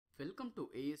Welcome to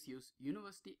ASU's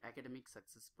University Academic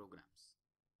Success Programs.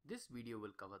 This video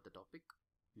will cover the topic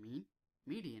mean,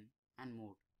 median and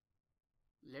mode.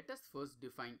 Let us first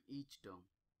define each term.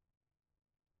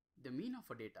 The mean of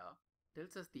a data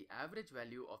tells us the average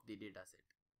value of the dataset.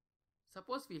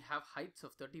 Suppose we have heights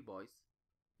of 30 boys,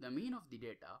 the mean of the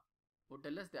data would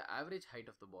tell us the average height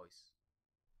of the boys.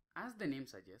 As the name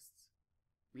suggests,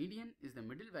 median is the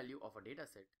middle value of a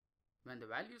dataset when the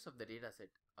values of the dataset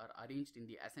are arranged in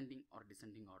the ascending or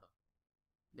descending order.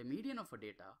 The median of a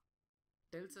data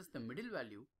tells us the middle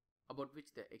value about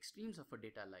which the extremes of a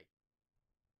data lie.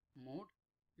 Mode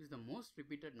is the most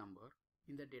repeated number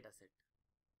in the dataset.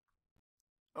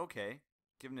 Okay,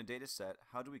 given a dataset,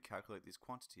 how do we calculate these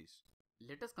quantities?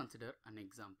 Let us consider an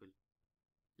example.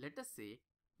 Let us say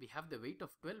we have the weight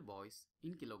of 12 boys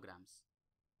in kilograms: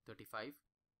 35,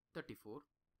 34,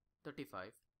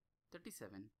 35,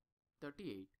 37,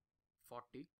 38,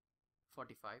 40,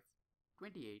 45,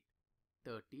 28,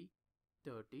 30,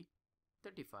 30,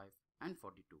 35 and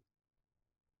 42.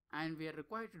 And we are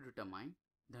required to determine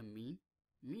the mean,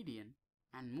 median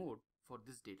and mode for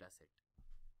this dataset.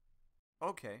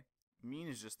 Okay, mean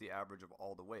is just the average of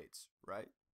all the weights, right?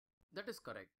 That is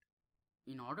correct.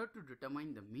 In order to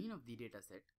determine the mean of the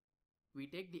dataset, we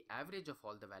take the average of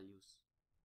all the values.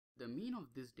 The mean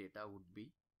of this data would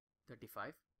be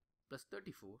 35 plus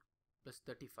 34 plus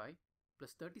 35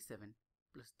 plus 37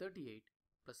 plus 38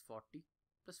 plus 40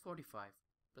 plus 45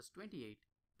 plus 28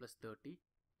 plus 30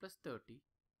 plus 30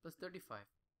 plus 35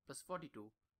 plus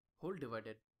 42 whole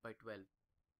divided by 12,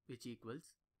 which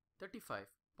equals 35.75.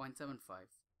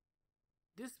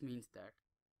 This means that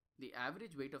the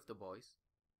average weight of the boys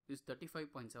is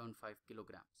 35.75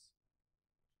 kilograms.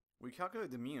 We calculate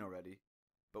the mean already,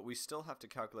 but we still have to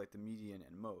calculate the median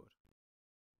and mode.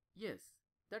 Yes,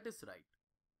 that is right.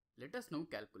 Let us now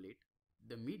calculate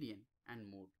the median and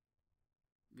mode.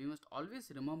 We must always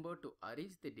remember to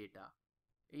arrange the data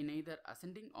in either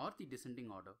ascending or the descending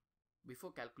order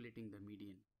before calculating the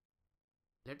median.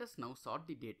 Let us now sort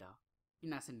the data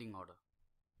in ascending order.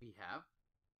 We have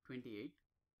 28,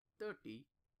 30,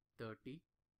 30,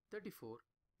 34,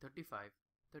 35,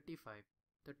 35,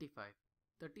 35,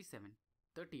 37,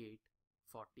 38,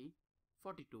 40,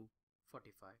 42,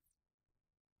 45.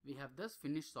 We have thus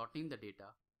finished sorting the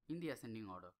data in the ascending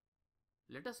order.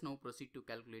 Let us now proceed to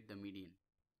calculate the median.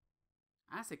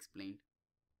 As explained,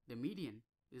 the median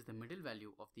is the middle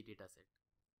value of the dataset.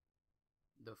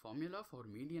 The formula for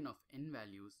median of n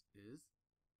values is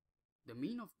the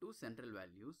mean of two central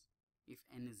values if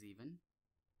n is even,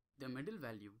 the middle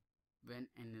value when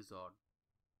n is odd.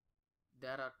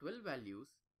 There are 12 values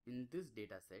in this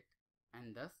dataset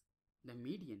and thus the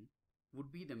median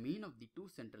would be the mean of the two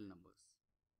central numbers.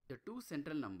 The two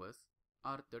central numbers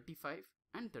are 35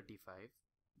 and 35,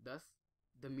 thus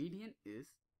the median is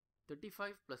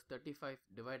 35 plus 35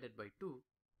 divided by 2,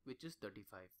 which is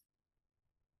 35.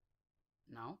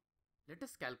 Now let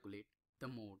us calculate the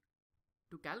mode.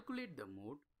 To calculate the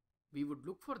mode, we would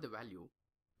look for the value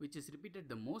which is repeated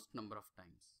the most number of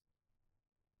times.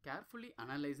 Carefully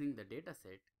analyzing the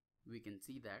dataset, we can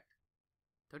see that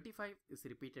 35 is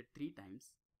repeated 3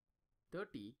 times,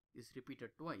 30 is repeated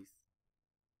twice,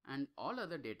 and all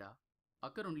other data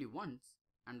occur only once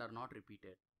and are not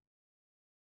repeated.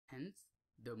 Hence,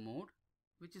 the mode,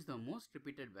 which is the most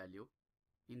repeated value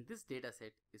in this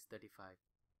dataset, is 35.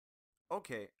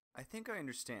 Okay, I think I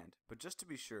understand, but just to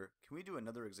be sure, can we do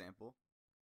another example?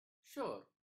 Sure,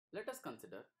 let us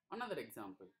consider another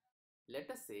example. Let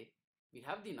us say we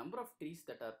have the number of trees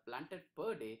that are planted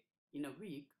per day in a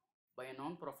week by a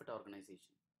non-profit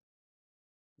organization.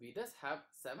 We thus have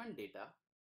 7 data: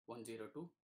 102,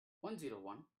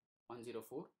 101,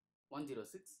 104,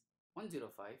 106,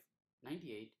 105,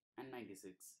 98 and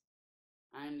 96.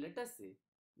 And let us say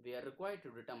we are required to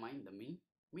determine the mean,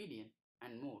 median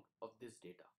and mode of this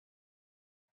data.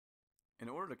 In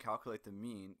order to calculate the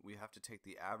mean, we have to take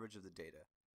the average of the data.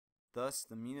 Thus,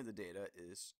 the mean of the data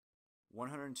is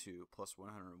 102 plus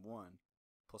 101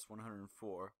 plus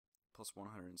 104 plus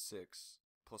 106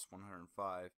 plus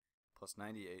 105 plus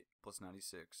 98 plus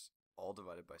 96, all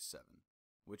divided by 7,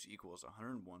 which equals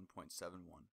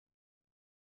 101.71.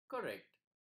 Correct.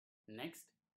 Next,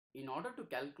 in order to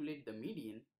calculate the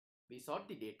median, we sort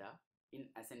the data in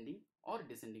ascending or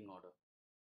descending order.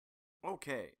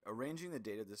 Okay, arranging the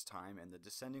data this time in the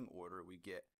descending order, we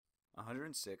get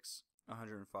 106,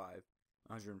 105,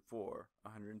 104,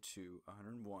 102,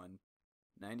 101,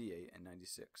 98, and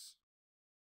 96.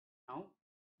 Now,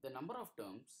 the number of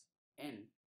terms n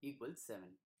equals 7.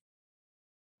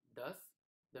 Thus,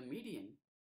 the median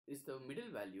is the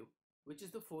middle value, which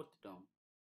is the fourth term.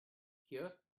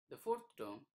 Here, the fourth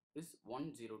term is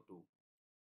 102.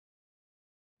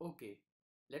 Okay,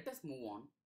 let us move on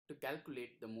to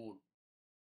calculate the mode.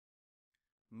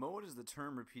 Mode is the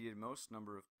term repeated most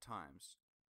number of times,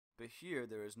 but here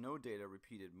there is no data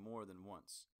repeated more than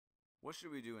once. What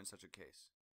should we do in such a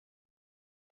case?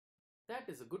 That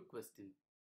is a good question.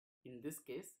 In this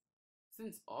case,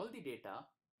 since all the data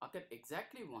occur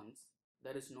exactly once,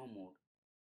 there is no mode.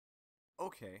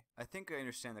 Okay, I think I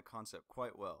understand the concept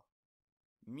quite well.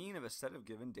 Mean of a set of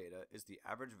given data is the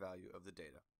average value of the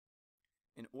data.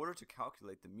 In order to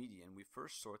calculate the median, we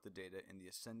first sort the data in the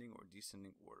ascending or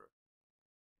descending order.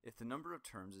 If the number of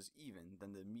terms is even,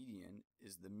 then the median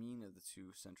is the mean of the two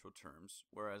central terms,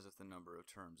 whereas if the number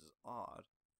of terms is odd,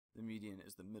 the median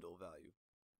is the middle value.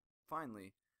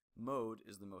 Finally, mode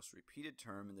is the most repeated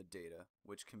term in the data,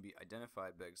 which can be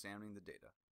identified by examining the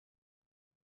data.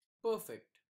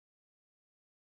 Perfect.